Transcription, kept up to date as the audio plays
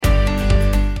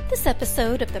This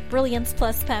episode of the Brilliance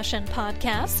Plus Passion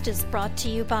podcast is brought to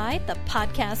you by the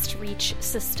Podcast Reach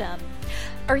System.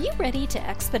 Are you ready to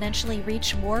exponentially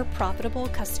reach more profitable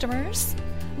customers?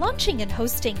 Launching and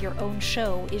hosting your own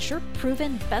show is your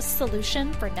proven best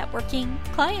solution for networking,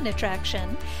 client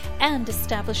attraction, and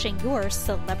establishing your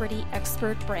celebrity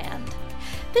expert brand.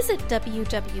 Visit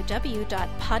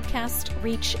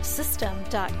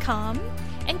www.podcastreachsystem.com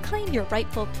and claim your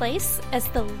rightful place as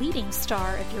the leading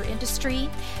star of your industry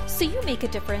so you make a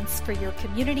difference for your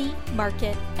community,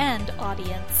 market, and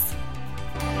audience.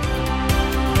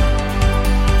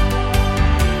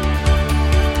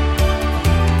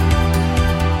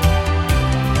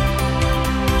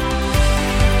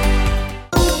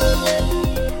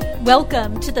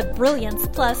 Welcome to the Brilliance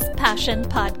Plus Passion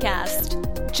podcast.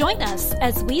 Join us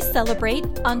as we celebrate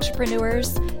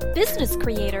entrepreneurs, business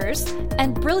creators,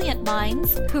 and brilliant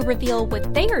minds who reveal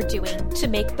what they are doing to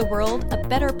make the world a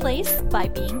better place by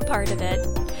being part of it.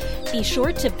 Be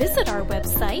sure to visit our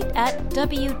website at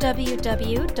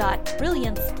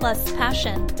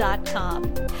www.brilliancepluspassion.com.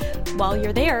 While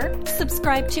you're there,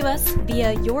 subscribe to us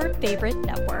via your favorite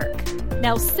network.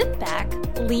 Now sit back,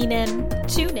 lean in,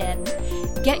 tune in,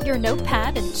 get your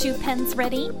notepad and 2 pens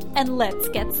ready, and let's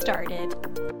get started.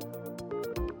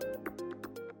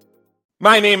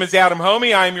 My name is Adam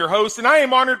Homey. I am your host, and I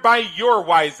am honored by your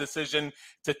wise decision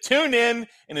to tune in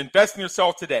and invest in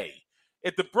yourself today.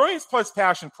 At the Brilliance Plus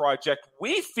Passion Project,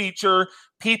 we feature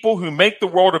people who make the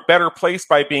world a better place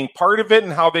by being part of it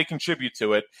and how they contribute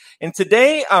to it. And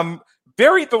today, I'm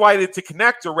very delighted to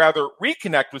connect, or rather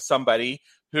reconnect, with somebody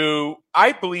who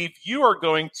I believe you are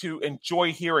going to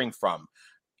enjoy hearing from.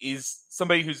 He's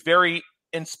somebody who's very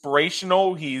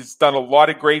inspirational. He's done a lot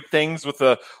of great things with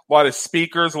a lot of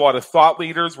speakers, a lot of thought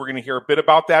leaders. We're going to hear a bit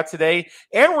about that today,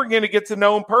 and we're going to get to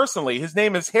know him personally. His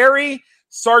name is Harry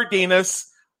Sardinas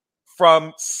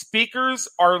from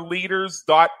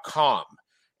speakersaureleaders.com,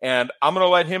 and I'm going to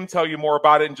let him tell you more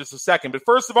about it in just a second. But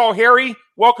first of all, Harry,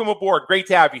 welcome aboard. Great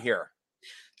to have you here.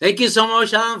 Thank you so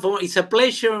much, Adam. It's a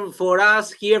pleasure for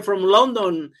us here from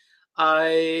London.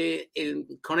 I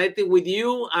connected with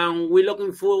you, and we're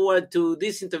looking forward to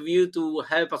this interview to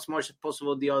help as much as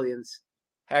possible the audience.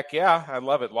 Heck yeah, I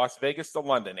love it. Las Vegas to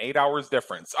London, 8 hours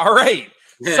difference. All right.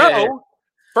 So,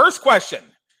 first question.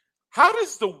 How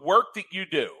does the work that you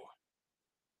do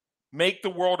make the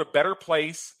world a better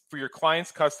place for your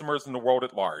clients, customers, and the world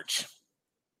at large?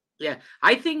 Yeah,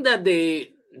 I think that the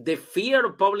fear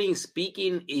of public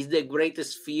speaking is the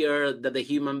greatest fear that the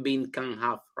human being can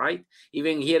have, right?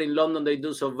 Even here in London, they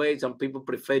do surveys and people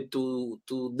prefer to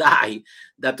die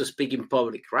than to speak in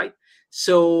public, right?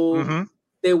 So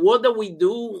the work that we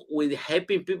do with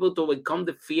helping people to overcome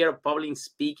the fear of public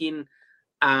speaking,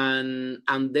 and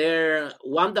once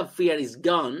that fear is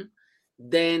gone,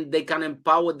 then they can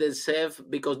empower themselves,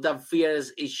 because that fear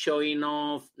is showing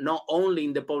off not only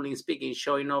in the public speaking,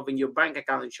 showing off in your bank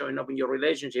account, showing up in your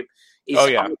relationship. It's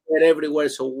out there everywhere.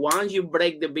 So once you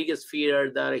break the biggest fear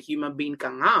that a human being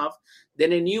can have,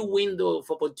 then a new window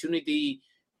of opportunity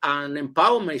and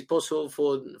empowerment is possible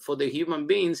for the human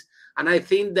beings. And I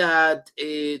think that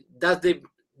that's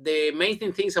the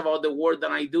amazing things about the work that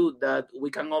I do, that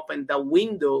we can open that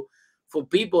window for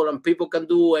people, and people can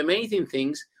do amazing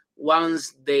things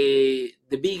once the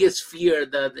biggest fear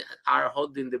that are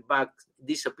holding the back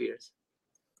disappears.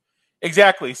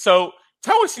 Exactly. So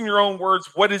tell us in your own words,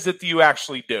 what is it that you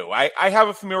actually do? I have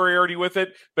a familiarity with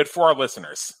it, but for our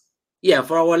listeners. Yeah,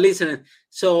 for our listeners.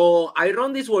 So I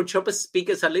run this workshop as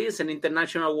Speakers and Leaders, an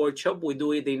international workshop. We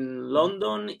do it in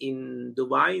London, in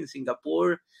Dubai, in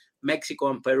Singapore, Mexico,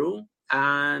 and Peru.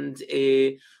 And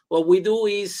what we do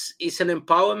is an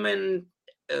empowerment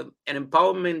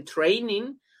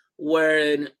training,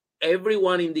 where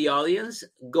everyone in the audience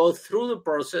go through the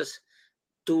process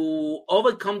to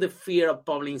overcome the fear of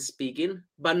public speaking.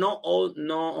 But not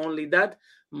only that,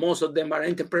 most of them are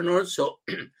entrepreneurs. So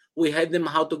we help them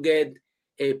how to get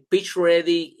a pitch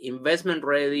ready, investment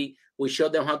ready. We show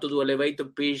them how to do elevator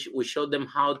pitch. We show them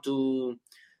how to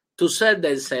sell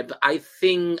themselves. I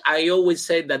think I always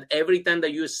say that every time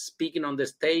that you're speaking on the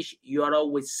stage, you are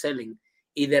always selling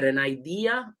either an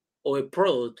idea or a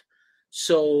product.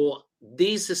 So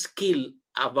this skill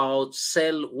about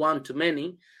sell one to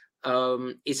many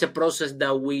is a process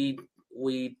that we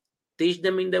teach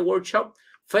them in the workshop.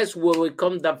 First, we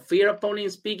overcome that fear of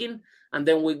public speaking, and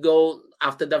then we go,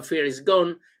 after that fear is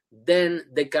gone, then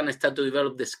they can start to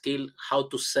develop the skill how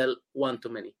to sell one to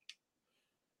many.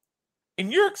 In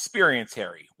your experience,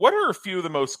 Harry, what are a few of the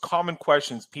most common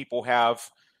questions people have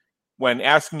when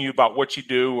asking you about what you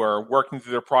do or working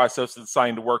through their process of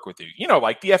deciding to work with you? You know,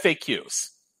 like the FAQs.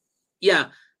 Yeah.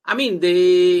 I mean,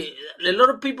 a lot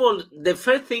of people. The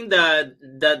first thing that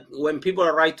when people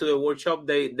arrive to the workshop,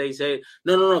 they say,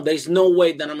 no. There's no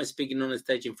way that I'm speaking on a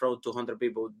stage in front of 200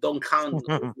 people. Don't count,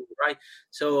 right?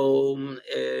 So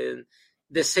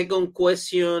the second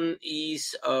question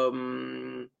is,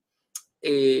 I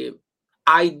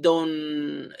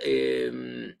don't.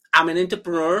 I'm an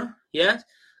entrepreneur, yes.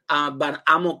 But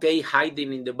I'm okay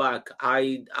hiding in the back.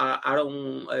 I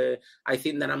don't. I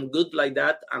think that I'm good like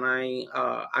that, and I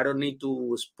don't need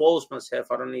to expose myself.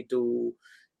 I don't need to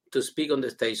speak on the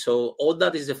stage. So all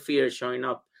that is the fear showing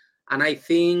up, and I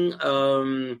think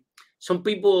some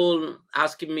people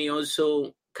asking me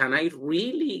also, can I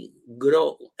really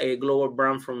grow a global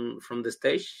brand from the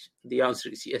stage? The answer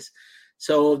is yes.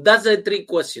 So that's the three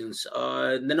questions.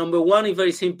 The number one is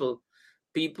very simple.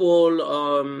 People.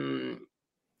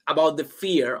 About the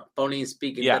fear, public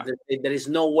speaking, that there is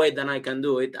no way that I can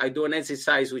do it. I do an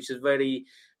exercise which is very,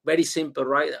 very simple,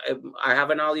 right? I have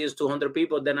an audience, 200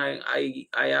 people. Then I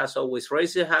ask always,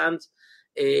 raise your hands.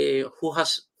 Who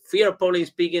has fear of public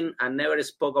speaking and never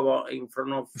spoke about in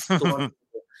front of 200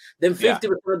 people? Then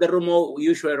 50% of the room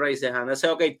usually raise their hand. I say,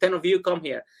 okay, 10 of you come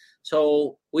here.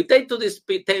 So we take to this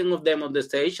 10 of them on the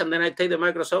stage, and then I take the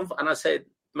microphone and I said,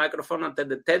 microphone, and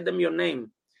tell them your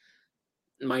name.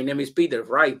 My name is Peter,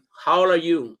 right? How old are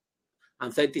you? I'm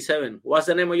 37. What's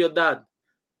the name of your dad?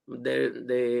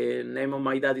 The name of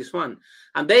my dad is Juan.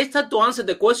 And they start to answer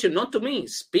the question, not to me,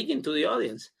 speaking to the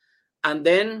audience. And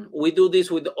then we do this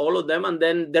with all of them, and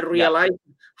then they realize,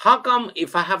 how come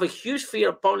if I have a huge fear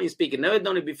of public speaking, never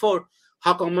done it before,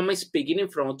 how come am I speaking in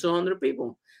front of 200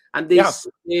 people? And this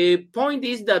point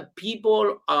is that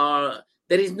people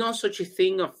there is no such a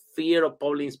thing of fear of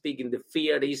public speaking. The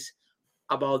fear is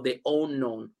about the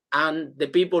unknown, and the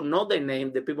people know their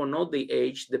name, the people know the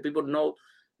age, the people know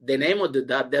the name of the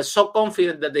dad. They're so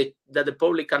confident that the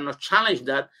public cannot challenge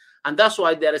that, and that's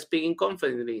why they're speaking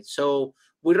confidently. So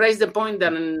we raise the point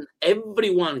that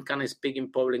everyone can speak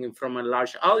in public in front of a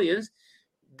large audience.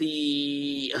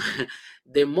 The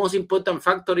most important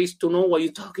factor is to know what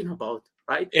you're talking about,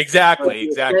 right? Exactly.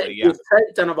 You're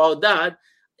certain about that,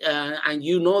 and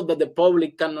you know that the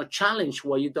public cannot challenge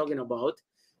what you're talking about,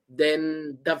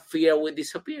 then that fear will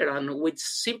disappear. And with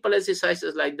simple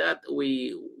exercises like that,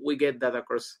 we get that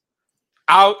across.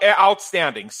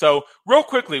 Outstanding. So real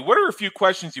quickly, what are a few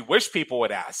questions you wish people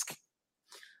would ask?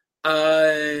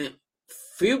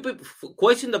 Few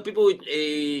questions that people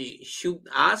should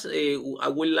ask, I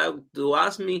would like to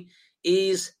ask me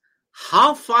is,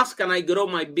 how fast can I grow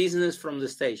my business from the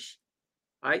stage?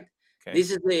 Right? Okay.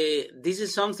 This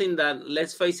is something that,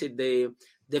 let's face it, the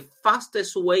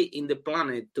fastest way in the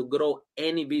planet to grow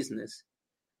any business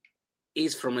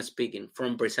is from speaking,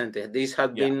 from presenting. This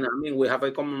has been, I mean, we have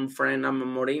a common friend,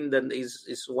 Maureen, that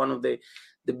is one of the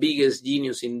biggest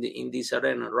genius in this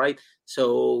arena, right?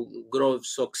 So grow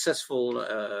successful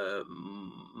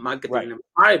marketing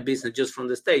empire business just from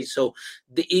the stage. So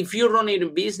if you're running a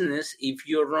business, if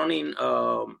you're running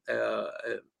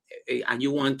and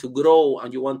you want to grow a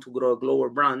global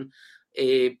brand,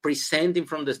 presenting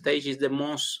from the stage is the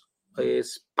most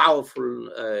powerful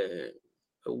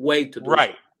way to do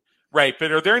it. Right.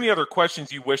 But are there any other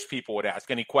questions you wish people would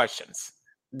ask? Any questions?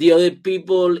 The other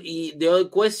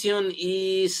question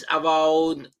is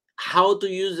about how to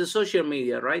use the social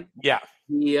media, right? Yeah.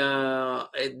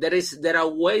 There are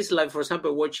ways, like, for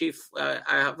example, what if I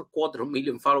have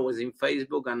 250,000 followers in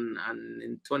Facebook and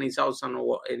 20,000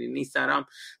 in Instagram.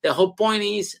 The whole point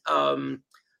is,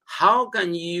 how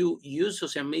can you use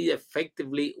social media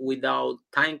effectively without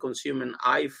time consuming?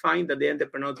 I find that the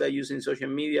entrepreneurs that are using social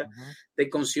media, they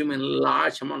consume a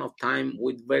large amount of time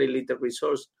with very little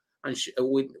resource and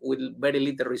with very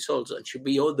little results, and should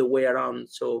be all the way around.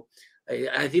 So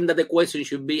I think that the question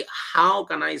should be, how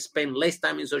can I spend less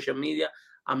time in social media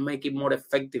and make it more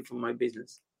effective for my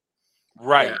business?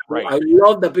 Right. I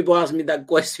love that people ask me that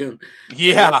question.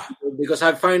 Yeah. Because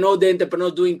I find all the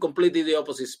entrepreneurs doing completely the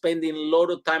opposite, spending a lot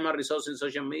of time and resources in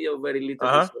social media, very little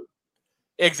results.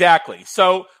 Exactly.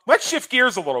 So let's shift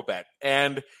gears a little bit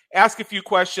and ask a few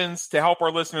questions to help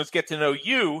our listeners get to know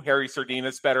you, Harry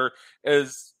Sardinas, better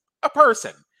as a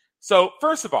person. So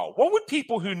first of all, what would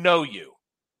people who know you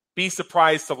be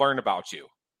surprised to learn about you?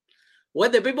 Well,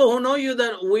 the people who know you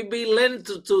that will be learned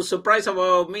to surprise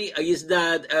about me is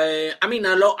that,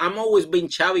 I'm always been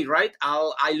chubby, right?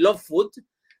 I love food.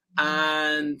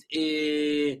 And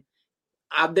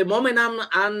at the moment I'm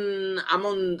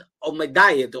on my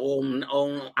diet,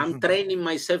 I'm training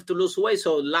myself to lose weight.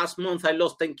 So last month I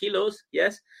lost 10 kilos.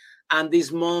 Yes. And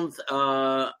this month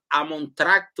I'm on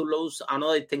track to lose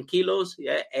another 10 kilos.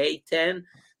 Yeah. 8, 10.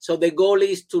 So the goal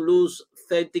is to lose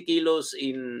 30 kilos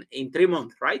in 3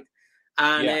 months, right?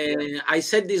 And I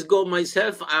set this goal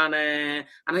myself, and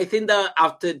I think that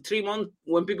after 3 months,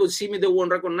 when people see me, they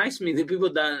won't recognize me, the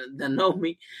people that know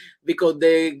me, because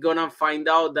they're gonna find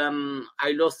out that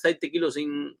I lost 30 kilos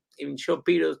in short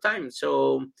period of time.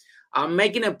 So I'm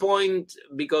making a point,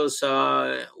 because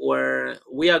where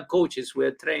we are coaches, we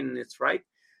are trainers, right?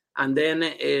 And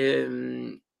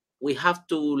then we have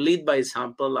to lead by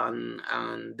example,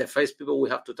 and the first people we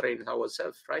have to train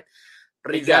ourselves, right?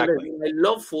 Regardless, Exactly. I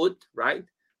love food, right?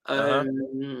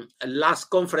 Last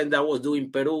conference that I was doing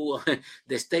in Peru,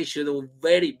 the stage was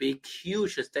very big,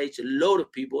 huge stage, a lot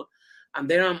of people. And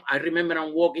then I remember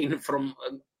I'm walking from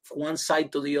one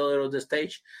side to the other of the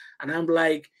stage, and I'm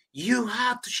like, you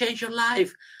have to change your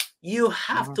life. You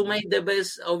have to make the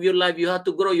best of your life. You have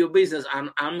to grow your business.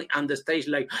 And I'm on the stage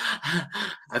like,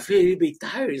 I feel a bit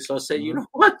tired. So I said, you know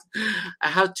what? I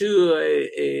have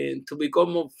to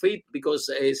become more fit,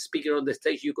 because speaking on the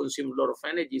stage, you consume a lot of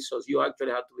energy. So you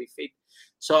actually have to be fit.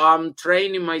 So I'm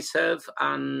training myself,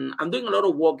 and I'm doing a lot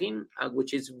of walking,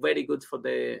 which is very good for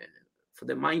the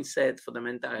mindset, for the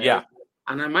mental health.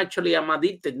 And I'm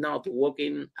addicted now to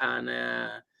walking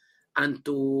and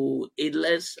to eat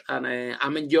less, and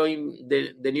I'm enjoying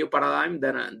the new paradigm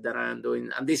that I'm doing.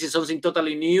 And this is something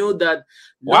totally new that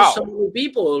not so many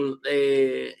people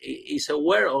is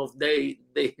aware of. They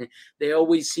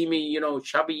always see me,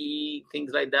 chubby,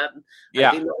 things like that. I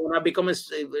think that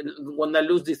when I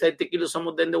lose the 30 kilos, some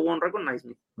of them, they won't recognize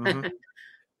me.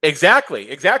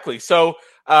 Exactly. So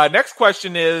next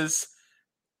question is,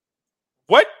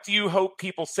 what do you hope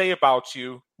people say about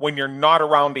you when you're not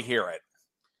around to hear it?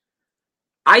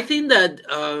 I think that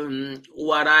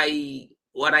what I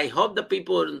hope that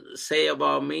people say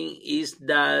about me is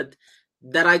that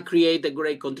I create a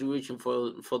great contribution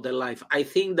for their life. I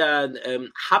think that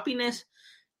happiness,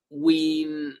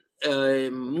 money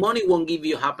won't give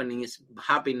you happiness,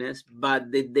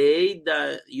 but the day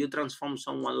that you transform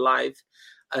someone's life,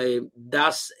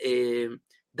 that's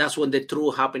when the true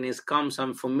happiness comes.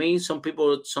 And for me,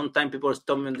 sometimes people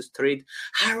stop me on the street,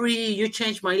 Harry, you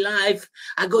changed my life.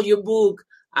 I got your book.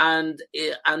 And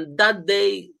that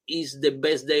day is the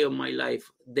best day of my life.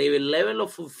 The level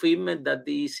of fulfillment that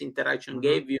this interaction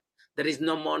gave you, there is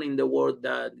no money in the world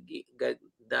that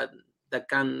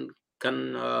can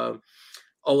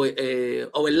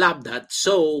overlap that.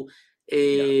 So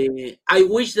I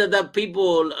wish that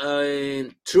people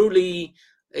truly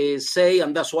say,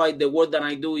 and that's why the work that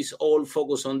I do is all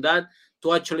focused on that,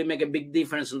 to actually make a big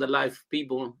difference in the life of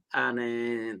people.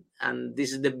 And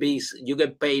this is the base. You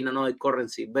get paid in another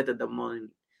currency better than money.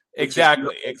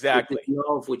 Exactly.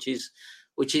 Love, which is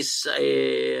you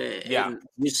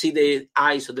see the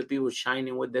eyes of the people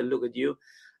shining when they look at you.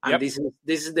 And this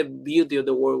is the beauty of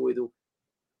the work we do.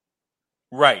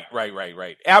 Right.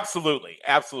 Absolutely.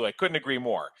 I couldn't agree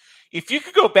more. If you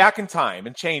could go back in time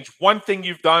and change one thing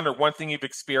you've done or one thing you've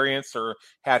experienced or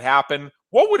had happen,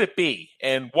 what would it be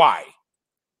and why?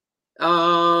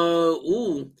 I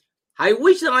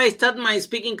wish that I started my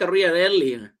speaking career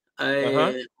earlier.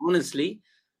 Honestly,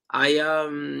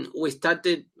 we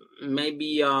started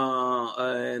maybe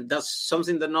that's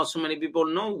something that not so many people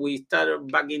know. We started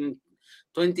back in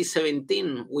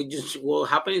 2017. What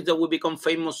happened is that we become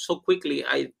famous so quickly.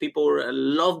 People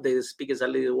love the Speakers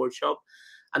and Leaders Workshop,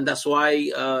 and that's why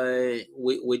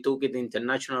we took it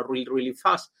international really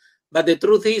fast. But the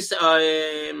truth is,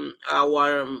 my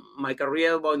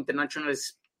career about international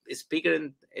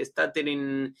speaker started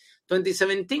in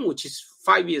 2017, which is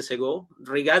 5 years ago.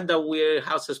 Regard that we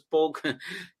have spoke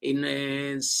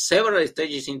in several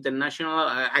stages international.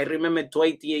 I remember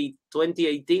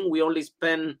 2018, we only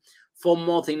spent 4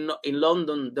 months in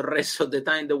London. The rest of the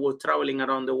time they were traveling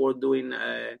around the world doing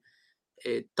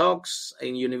talks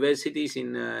in universities,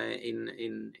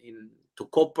 to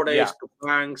corporates, to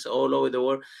banks all over the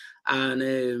world.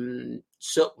 And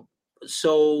so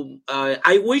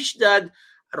I wish that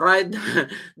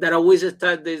that I wish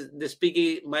start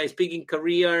my speaking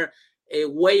career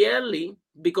way early,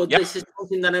 because this is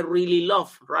something that I really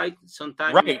love, right?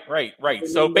 Sometimes right.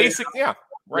 So basically,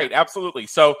 absolutely.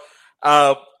 So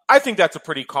I think that's a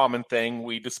pretty common thing.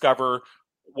 We discover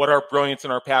what our brilliance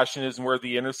and our passion is and where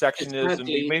the intersection is, and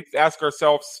we may ask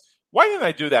ourselves, why didn't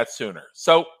I do that sooner?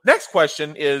 So next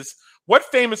question is, what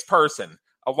famous person,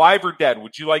 alive or dead,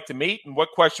 would you like to meet, and what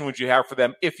question would you have for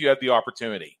them if you had the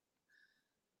opportunity?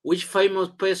 Which famous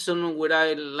person would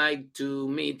I like to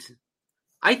meet?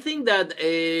 I think that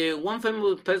one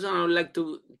famous person I would like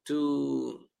to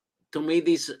meet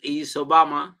is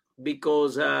Obama,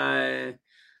 because I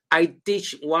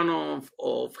teach one of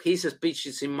his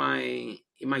speeches in my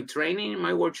training, in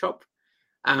my workshop.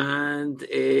 And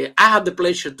I had the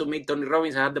pleasure to meet Tony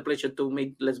Robbins. I had the pleasure to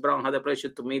meet Les Brown. I had the pleasure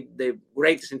to meet the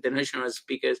greatest international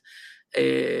speakers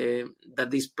that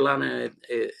this planet.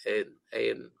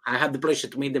 I had the pleasure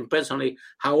to meet them personally.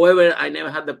 However, I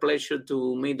never had the pleasure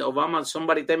to meet Obama.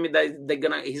 Somebody tell me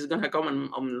that he's gonna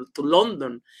come to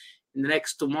London in the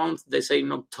next 2 months. They say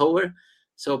in October.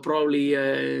 So probably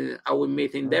I will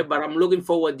meet him there. But I'm looking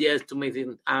forward, yes, to meet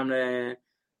him. And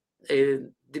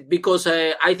because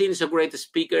I think he's a great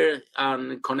speaker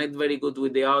and connect very good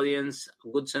with the audience,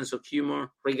 good sense of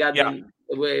humor regarding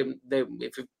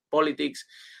the politics.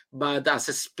 But as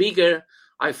a speaker,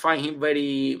 I find him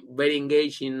very, very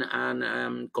engaging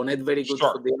and connect very good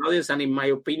with the audience. And in my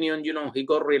opinion, he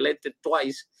got reelected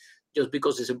twice just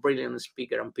because he's a brilliant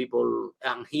speaker and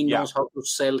he knows how to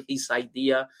sell his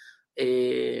idea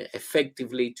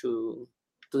effectively to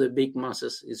the big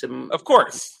masses. Of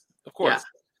course. Yeah.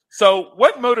 So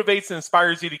what motivates and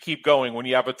inspires you to keep going when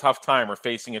you have a tough time or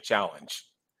facing a challenge?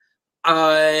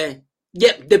 The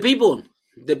people.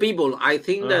 I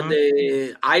think that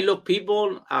I love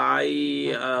people.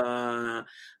 I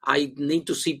need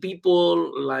to see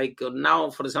people. Like now,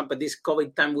 for example, this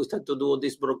COVID time, we start to do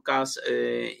this broadcast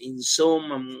in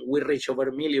Zoom, and we reach over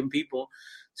 1 million people.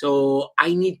 So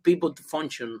I need people to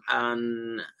function,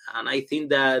 and I think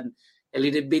that a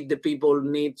little bit the people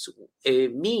need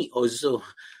me also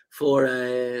for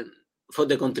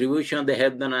the contribution, the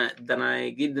help that I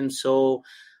give them. So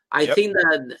I think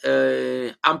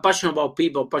that I'm passionate about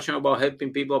people, passionate about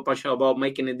helping people, passionate about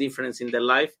making a difference in their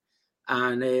life,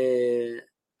 and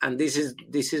this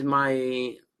is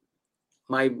my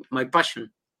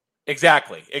passion.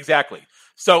 Exactly.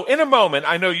 So in a moment,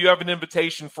 I know you have an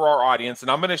invitation for our audience, and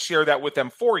I'm going to share that with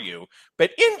them for you. But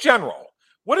in general,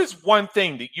 what is one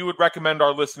thing that you would recommend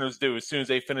our listeners do as soon as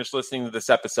they finish listening to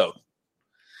this episode?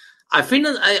 I think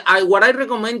that what I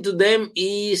recommend to them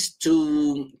is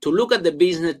to look at the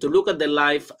business, to look at the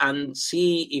life, and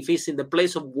see if it's in the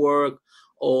place of work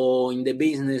or in the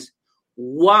business.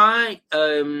 Why,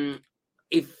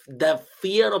 if the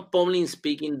fear of public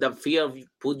speaking, the fear of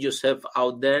put yourself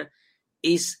out there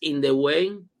is in the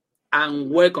way, and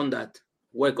work on that.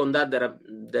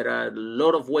 There are a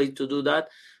lot of ways to do that,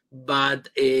 but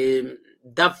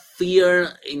that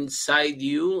fear inside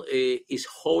you is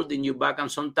holding you back,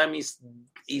 and sometimes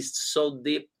it's so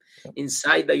deep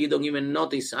inside that you don't even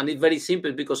notice. And it's very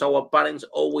simple because our parents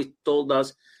always told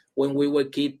us when we were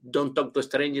kids, don't talk to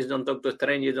strangers, don't talk to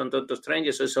strangers, don't talk to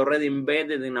strangers. So it's already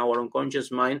embedded in our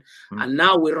unconscious mind. Mm-hmm. And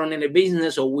now we're running a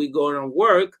business or we go and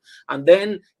work. And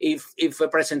then if a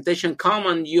presentation comes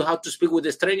and you have to speak with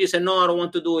the stranger, you say, no, I don't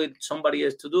want to do it. Somebody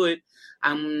else to do it.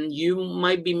 And you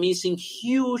might be missing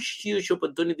huge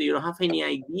opportunity. You don't have any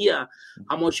idea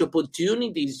how much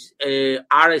opportunities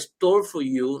are stored for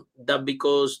you, that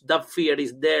because that fear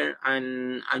is there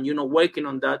and you're not working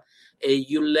on that,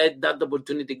 you let that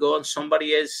opportunity go, and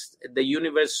somebody else, the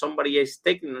universe, somebody else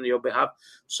taking on your behalf.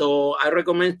 So I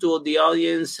recommend to the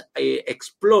audience,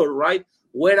 explore, right?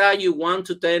 Where are you 1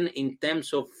 to 10 in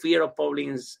terms of fear of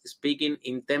public speaking,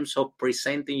 in terms of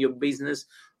presenting your business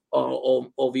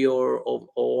or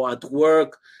at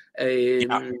work in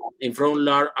front of a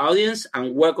large audience,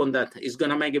 and work on that. It's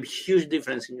going to make a huge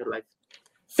difference in your life.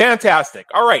 Fantastic.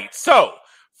 All right. So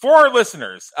for our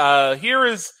listeners,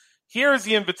 here's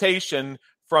the invitation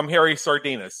from Harry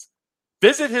Sardinas.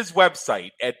 Visit his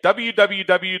website at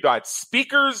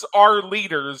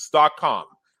www.speakersaleleaders.com.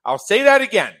 I'll say that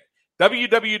again,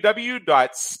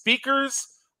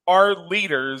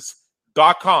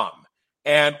 www.speakersaleleaders.com.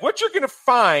 And what you're going to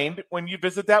find when you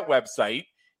visit that website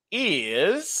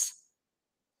is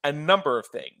a number of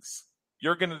things.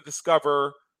 You're going to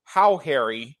discover how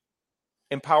Harry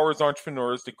empowers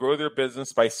entrepreneurs to grow their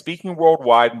business by speaking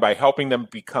worldwide and by helping them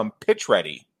become pitch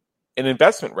ready and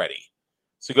investment ready.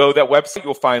 So go to that website,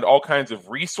 you'll find all kinds of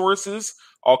resources,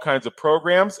 all kinds of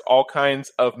programs, all kinds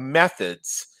of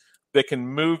methods that can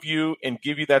move you and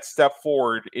give you that step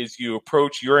forward as you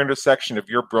approach your intersection of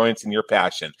your brilliance and your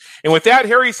passion. And with that,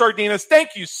 Harry Sardinas,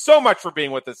 thank you so much for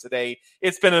being with us today.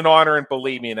 It's been an honor, and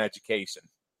believe me, an education.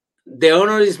 The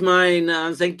honor is mine.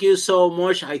 Thank you so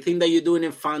much. I think that you're doing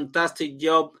a fantastic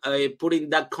job putting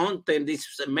that content, this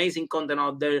amazing content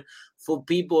out there for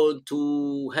people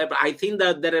to help. I think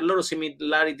that there are a lot of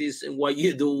similarities in what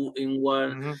you do in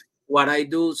what I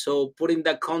do. So putting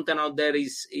that content out there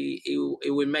it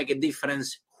will make a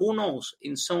difference. Who knows,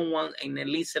 in someone, in a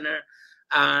listener,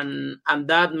 and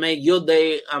that make your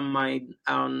day and my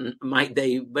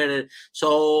day better.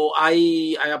 So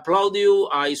I applaud you,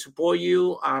 I support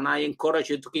you, and I encourage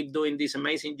you to keep doing this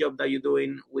amazing job that you're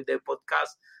doing with the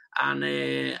podcast. And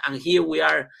here we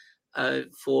are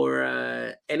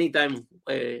for anytime.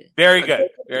 Very good.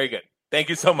 Very good. Thank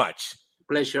you so much.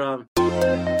 Pleasure.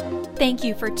 Thank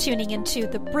you for tuning into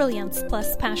the Brilliance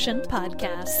Plus Passion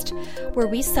podcast, where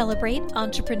we celebrate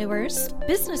entrepreneurs,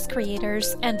 business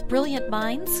creators, and brilliant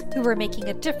minds who are making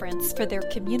a difference for their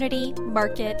community,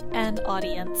 market, and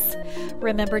audience.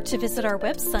 Remember to visit our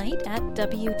website at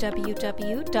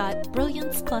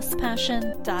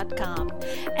www.brilliancepluspassion.com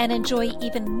and enjoy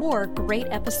even more great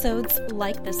episodes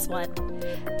like this one.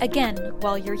 Again,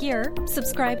 while you're here,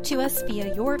 subscribe to us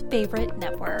via your favorite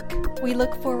network. We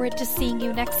look forward to seeing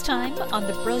you next time on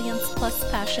the Brilliance Plus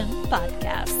Passion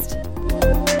podcast.